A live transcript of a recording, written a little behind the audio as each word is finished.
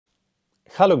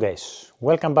Hello guys,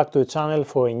 welcome back to the channel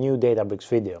for a new Databricks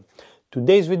video.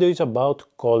 Today's video is about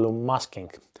column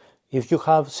masking. If you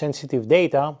have sensitive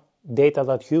data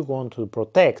that you want to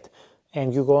protect,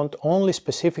 and you want only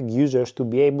specific users to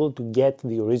be able to get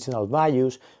the original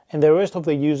values and the rest of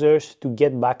the users to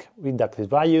get back redacted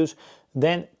values,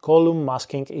 then column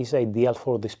masking is ideal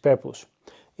for this purpose.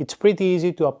 It's pretty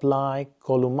easy to apply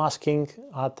column masking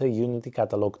at a Unity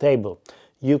catalog table.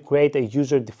 You create a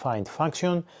user-defined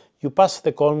function, you pass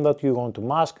the column that you want to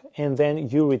mask, and then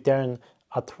you return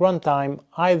at runtime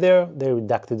either the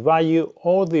redacted value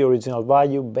or the original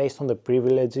value based on the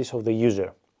privileges of the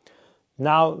user.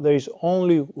 Now there is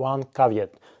only one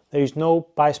caveat. There is no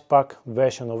PySpark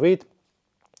version of it.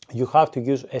 You have to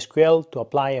use SQL to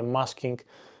apply a masking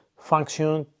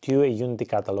function to a Unity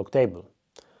catalog table.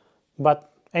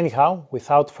 But anyhow,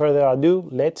 without further ado,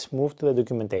 let's move to the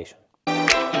documentation.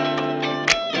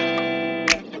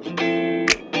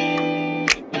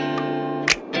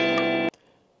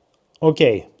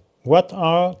 Okay, what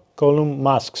are column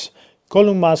masks?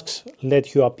 Column masks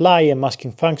let you apply a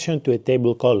masking function to a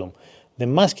table column. The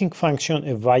masking function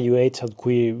evaluates at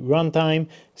query runtime,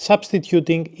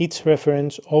 substituting its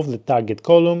reference of the target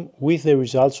column with the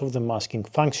results of the masking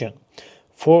function.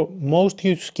 For most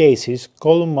use cases,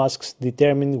 column masks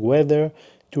determine whether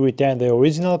to return the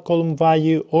original column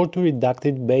value or to redact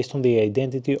it based on the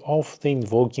identity of the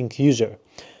invoking user.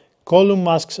 Column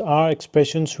masks are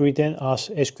expressions written as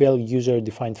SQL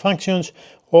user-defined functions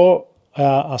or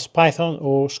as Python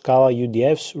or Scala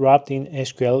UDFs wrapped in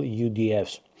SQL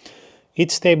UDFs.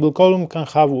 Each table column can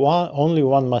have only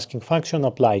one masking function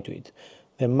applied to it.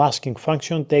 The masking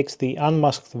function takes the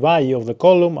unmasked value of the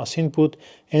column as input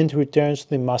and returns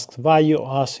the masked value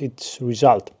as its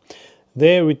result.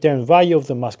 The return value of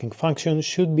the masking function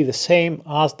should be the same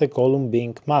as the column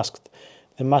being masked.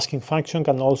 The masking function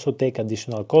can also take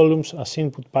additional columns as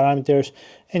input parameters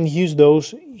and use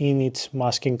those in its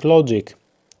masking logic.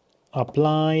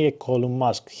 Apply a column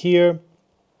mask here.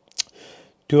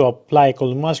 To apply a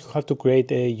column mask, you have to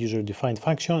create a user-defined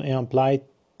function and apply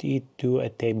it to a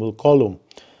table column.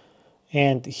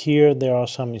 And here there are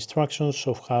some instructions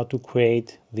of how to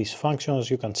create this function.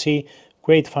 As you can see,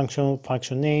 create function,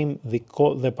 function name, the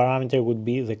parameter would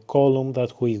be the column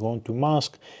that we want to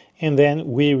mask, and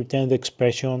then we return the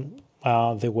expression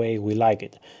the way we like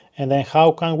it. And then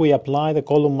how can we apply the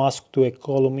column mask to a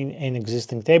column in an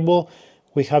existing table?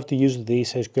 We have to use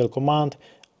this SQL command,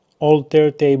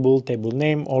 alter table, table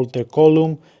name, alter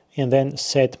column, and then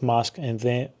set mask, and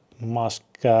then mask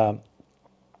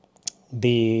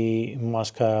the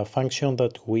mask function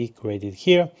that we created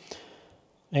here.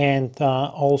 And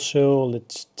also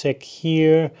let's check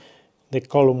here the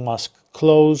column mask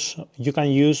close. You can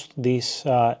use this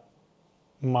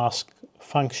mask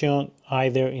function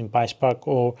either in PySpark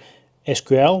or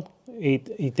SQL.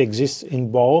 It exists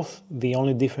in both. The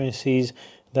only difference is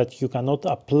that you cannot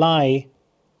apply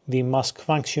the mask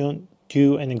function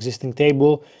to an existing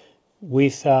table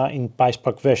with in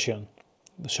PySpark version.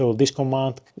 So this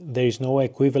command, there is no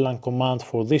equivalent command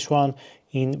for this one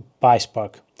in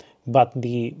PySpark. But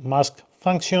the mask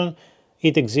function,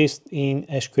 it exists in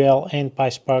SQL and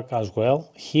PySpark as well.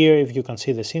 Here, if you can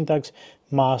see the syntax,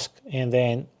 mask, and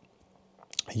then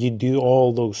you do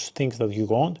all those things that you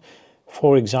want.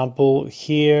 For example,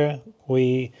 here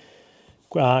we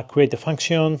create a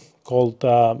function called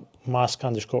mask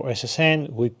underscore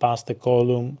SSN. We pass the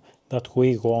column that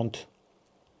we want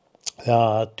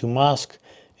to mask,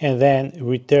 and then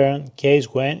return case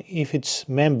when if it's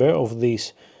member of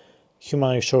this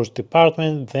human resource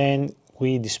department, then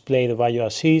we display the value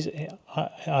as is,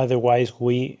 otherwise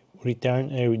we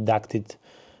return a redacted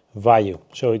value.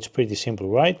 So it's pretty simple,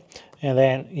 right? And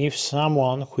then if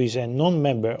someone who is a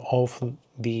non-member of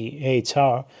the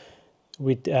HR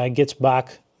gets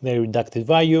back the redacted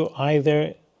value,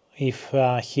 either if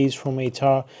he's from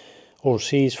HR or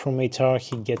she is from HR,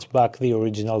 he gets back the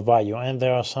original value. And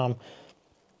there are some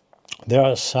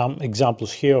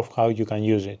examples here of how you can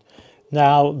use it.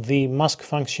 Now the mask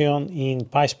function in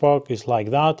PySpark is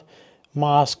like that,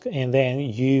 mask, and then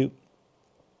you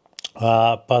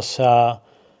pass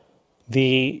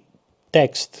the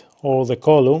text or the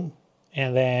column,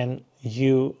 and then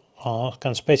you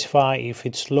can specify if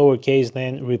it's lowercase,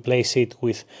 then replace it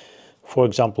with, for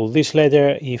example, this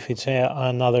letter. If it's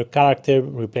another character,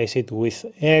 replace it with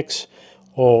X,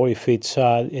 or if it's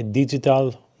a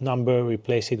digital number,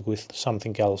 replace it with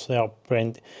something else. There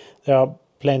are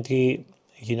plenty,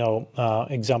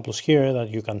 examples here that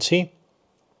you can see.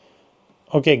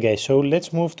 Okay guys, so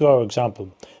let's move to our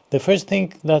example. The first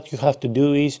thing that you have to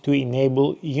do is to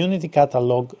enable Unity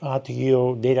Catalog at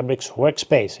your Databricks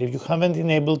workspace. If you haven't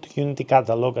enabled Unity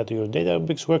Catalog at your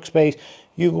Databricks workspace,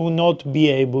 you will not be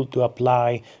able to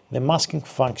apply the masking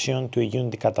function to a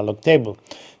Unity Catalog table.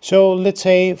 So let's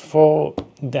say for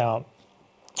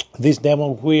this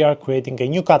demo we are creating a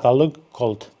new catalog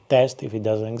called test if it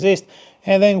doesn't exist,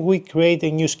 and then we create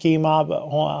a new schema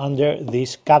under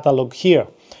this catalog here.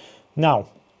 Now,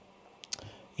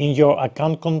 in your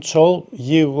account console,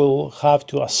 you will have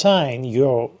to assign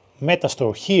your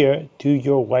metastore here to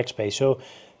your workspace, so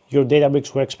your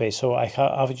Databricks workspace. So I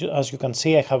have, as you can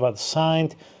see, I have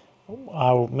assigned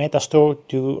our metastore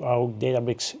to our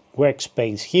Databricks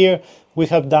workspace here. We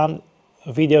have done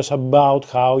videos about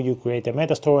how you create a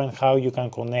metastore and how you can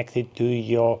connect it to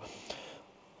your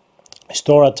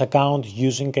storage account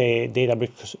using a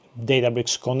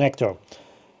Databricks connector.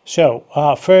 So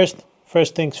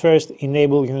First things first,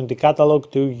 enable Unity Catalog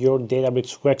to your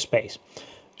Databricks workspace.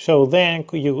 So then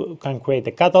you can create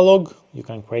a catalog, you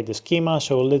can create a schema.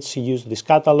 So let's use this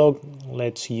catalog,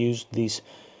 let's use this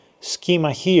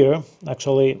schema here.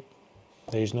 Actually,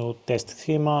 there is no test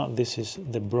schema, this is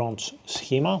the bronze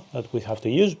schema that we have to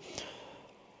use.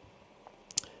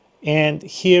 And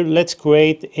here let's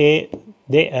create a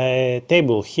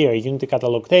table here, a Unity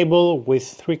Catalog table with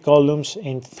 3 columns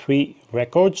and 3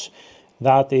 records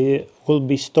that will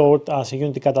be stored as a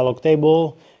Unity Catalog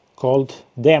table called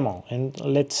demo. And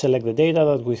let's select the data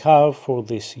that we have for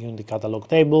this Unity Catalog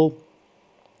table.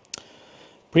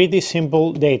 Pretty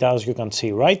simple data, as you can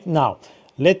see. Right now,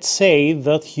 let's say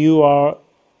that you are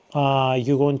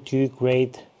you're going to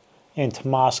create and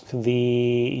mask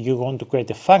you want to create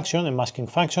a function, a masking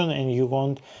function, and you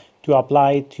want to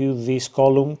apply it to this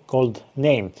column called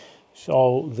name.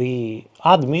 So the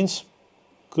admins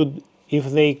could, if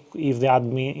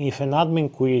an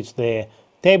admin queries the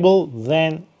table,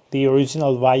 then the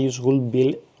original values will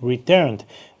be returned.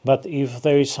 But if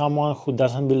there is someone who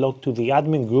doesn't belong to the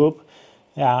admin group,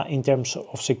 in terms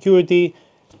of security,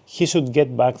 he should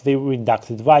get back the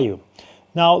redacted value.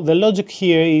 Now the logic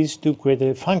here is to create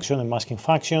a function, a masking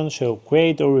function. So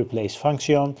create or replace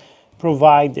function,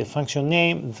 provide a function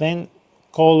name, then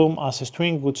column as a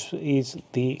string, which is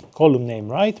the column name,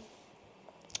 right?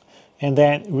 And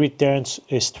then returns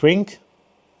a string,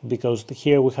 because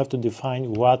here we have to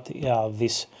define what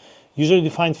this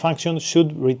user-defined function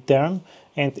should return,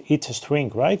 and it's a string,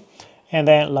 right? And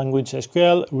then language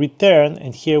SQL return,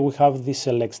 and here we have this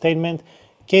select statement.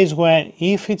 Case when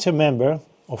if it's a member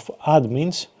of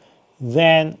admins,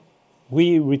 then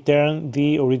we return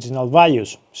the original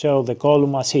values, so the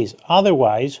column as is.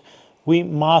 Otherwise, we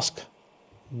mask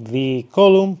the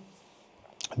column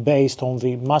based on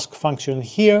the mask function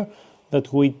here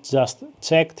that we just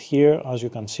checked here. As you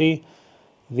can see,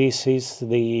 this is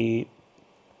the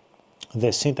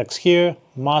syntax here,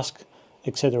 mask,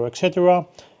 etc., etc.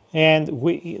 And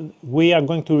we are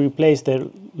going to replace the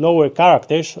lower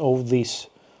characters of this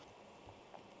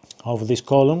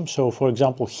column. So for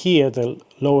example, here the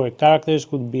lower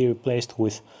characters would be replaced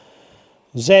with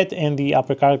Z and the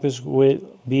upper characters will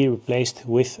be replaced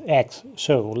with X.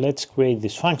 So let's create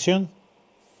this function.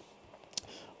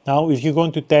 Now if you're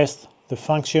going to test the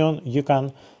function, you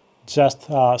can just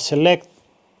select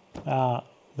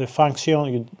the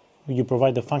function, you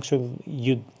provide the function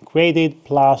you created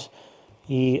plus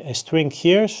a string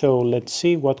here. So let's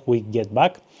see what we get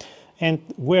back. And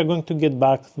we're going to get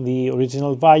back the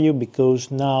original value because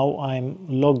now I'm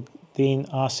logged in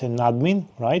as an admin,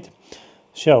 right?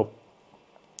 So,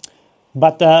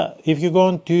 but if you're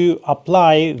going to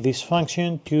apply this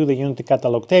function to the Unity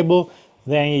Catalog table,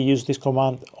 then you use this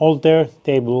command alter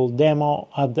table demo,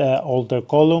 add the alter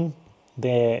column,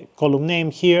 the column name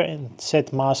here, and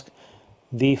set mask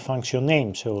the function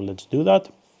name. So let's do that.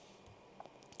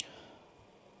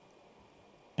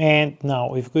 And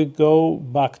now if we go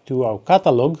back to our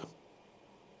catalog,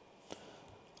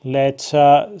 let's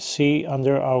see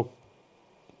under our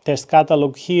test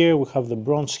catalog here, we have the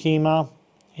bronze schema,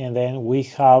 and then we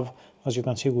have, as you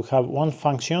can see, we have one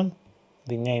function,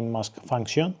 the name mask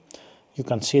function. You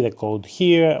can see the code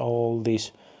here, all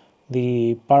these,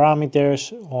 the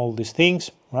parameters, all these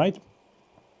things, right?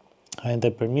 And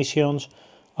the permissions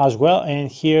as well.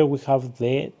 And here we have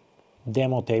the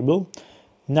demo table.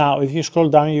 Now, if you scroll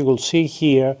down, you will see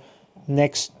here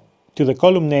next to the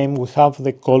column name, we have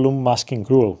the column masking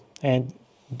rule. And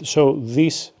so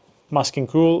this masking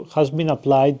rule has been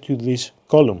applied to this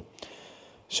column.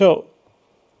 So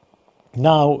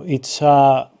now it's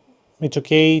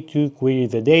okay to query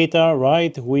the data,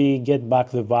 right? We get back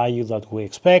the value that we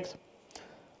expect,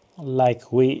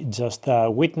 like we just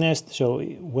witnessed. So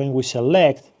when we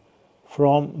select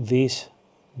from this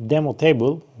demo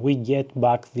table, we get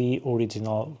back the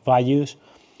original values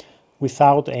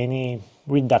without any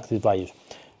reducted values.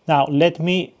 Now let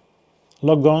me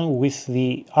log on with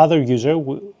the other user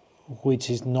who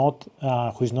is not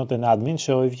an admin.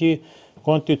 So if you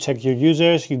want to check your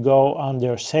users, you go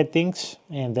under settings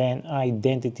and then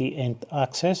identity and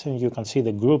access, and you can see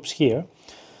the groups here.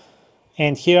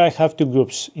 And here I have two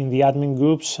groups. In the admin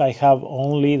groups, I have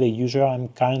only the user I'm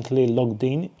currently logged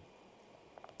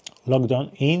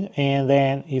on in, and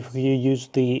then if you use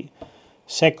the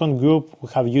second group, we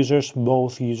have users.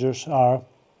 Both users are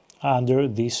under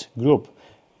this group.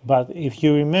 But if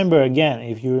you remember again,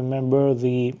 if you remember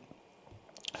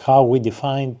how we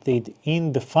defined it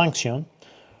in the function,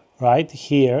 right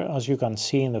here, as you can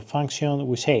see in the function,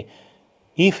 we say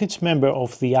if it's member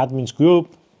of the admins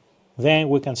group, then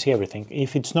we can see everything.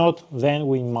 If it's not, then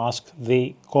we mask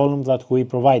the column that we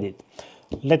provided.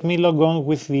 Let me log on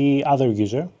with the other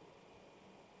user.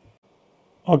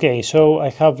 Okay, so I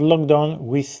have logged on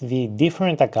with the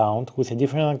different account, with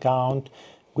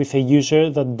a user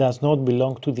that does not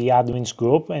belong to the admins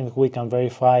group, and we can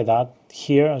verify that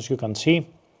here. As you can see,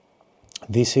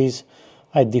 this is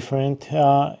a different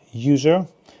user,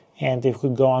 and if we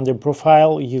go under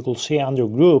profile, you will see under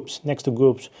groups, next to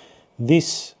groups,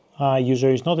 this user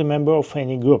is not a member of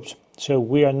any groups, so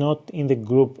we are not in the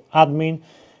group admin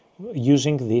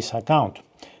using this account.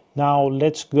 Now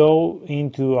let's go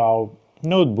into our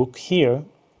notebook here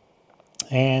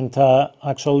and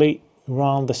actually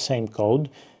run the same code.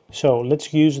 So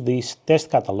let's use this test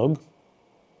catalog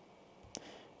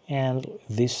and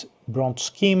this bronze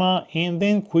schema, and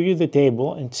then query the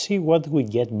table and see what we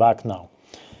get back now.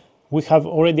 We have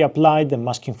already applied the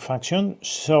masking function,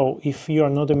 so if you are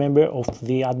not a member of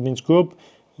the admins group,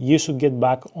 you should get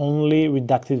back only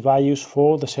reducted values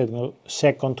for the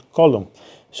second column.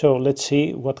 So let's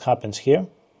see what happens here.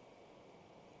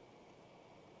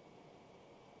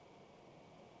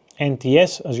 And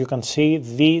yes, as you can see,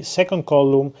 the second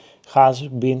column has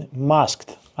been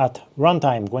masked at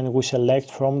runtime when we select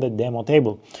from the demo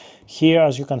table. Here,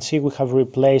 as you can see, we have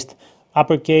replaced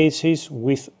uppercases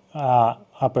with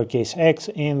uppercase X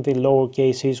and the lower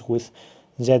cases with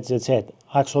ZZZ.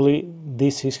 Actually,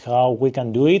 this is how we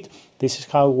can do it. This is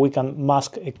how we can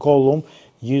mask a column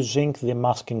using the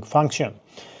masking function.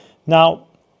 Now,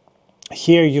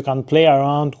 here you can play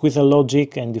around with the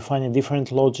logic and define a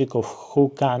different logic of who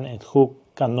can and who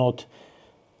cannot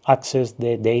access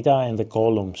the data and the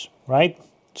columns, right?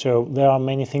 So there are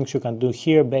many things you can do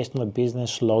here based on the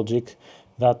business logic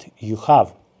that you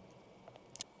have.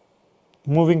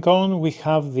 Moving on, we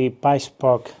have the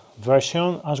PySpark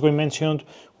version. As we mentioned,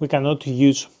 we cannot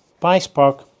use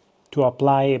PySpark to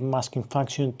apply a masking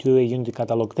function to a Unity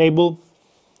catalog table.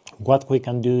 What we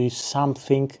can do is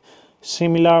something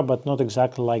similar, but not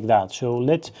exactly like that. So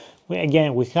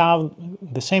we have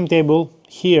the same table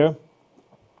here,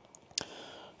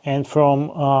 and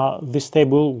from this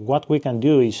table, what we can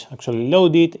do is actually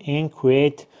load it and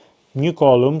create new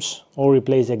columns or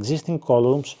replace existing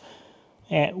columns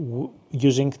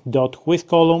using .with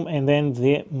column, and then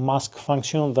the mask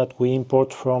function that we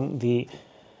import from the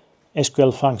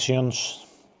SQL functions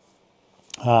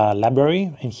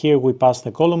library. And here we pass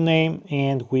the column name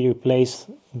and we replace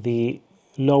the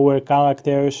lower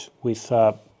characters with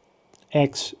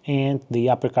X and the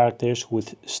upper characters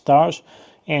with stars.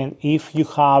 And if you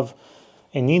have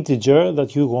an integer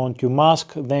that you want to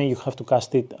mask, then you have to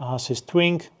cast it as a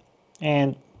string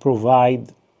and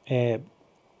provide a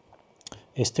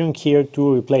string here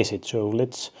to replace it. So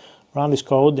let's run this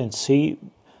code and see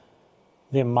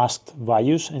the masked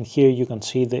values. And here you can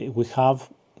see that we have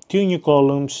two new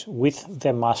columns with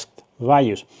the masked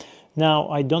values. Now,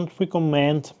 I don't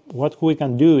recommend. What we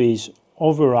can do is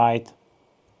override.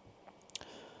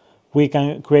 We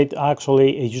can create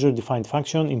actually a user-defined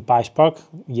function in PySpark.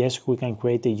 Yes, we can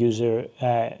create a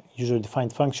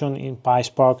user-defined function in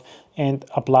PySpark and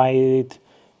apply it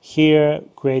here,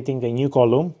 creating a new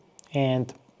column.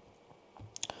 And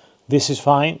this is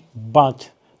fine, but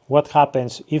what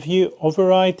happens if you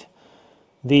override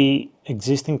the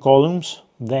existing columns?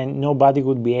 Then nobody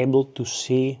would be able to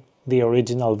see the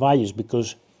original values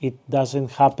because it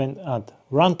doesn't happen at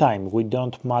runtime. We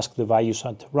don't mask the values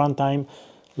at runtime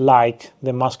like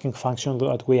the masking function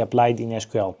that we applied in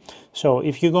SQL. So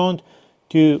if you want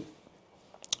to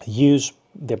use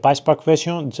the PySpark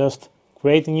version, just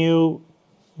create new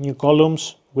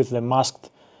columns with the masked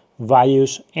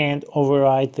values and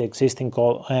override the existing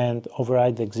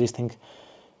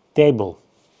table,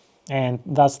 and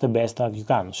that's the best that you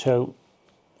can. So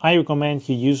I recommend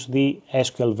you use the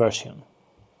SQL version.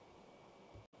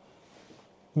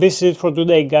 This is it for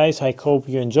today, guys. I hope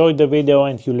you enjoyed the video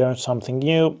and you learned something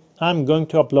new. I'm going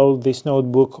to upload this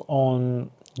notebook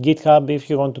on GitHub if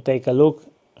you want to take a look.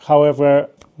 However,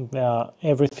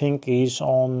 everything is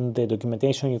on the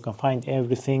documentation. You can find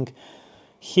everything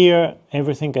here,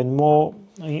 everything and more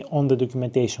on the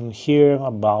documentation here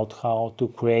about how to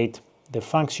create the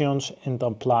functions and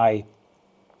apply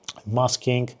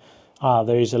masking.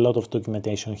 There is a lot of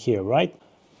documentation here, right?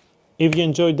 If you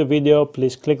enjoyed the video,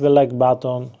 please click the like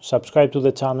button, subscribe to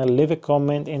the channel, leave a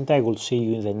comment, and I will see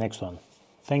you in the next one.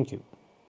 Thank you.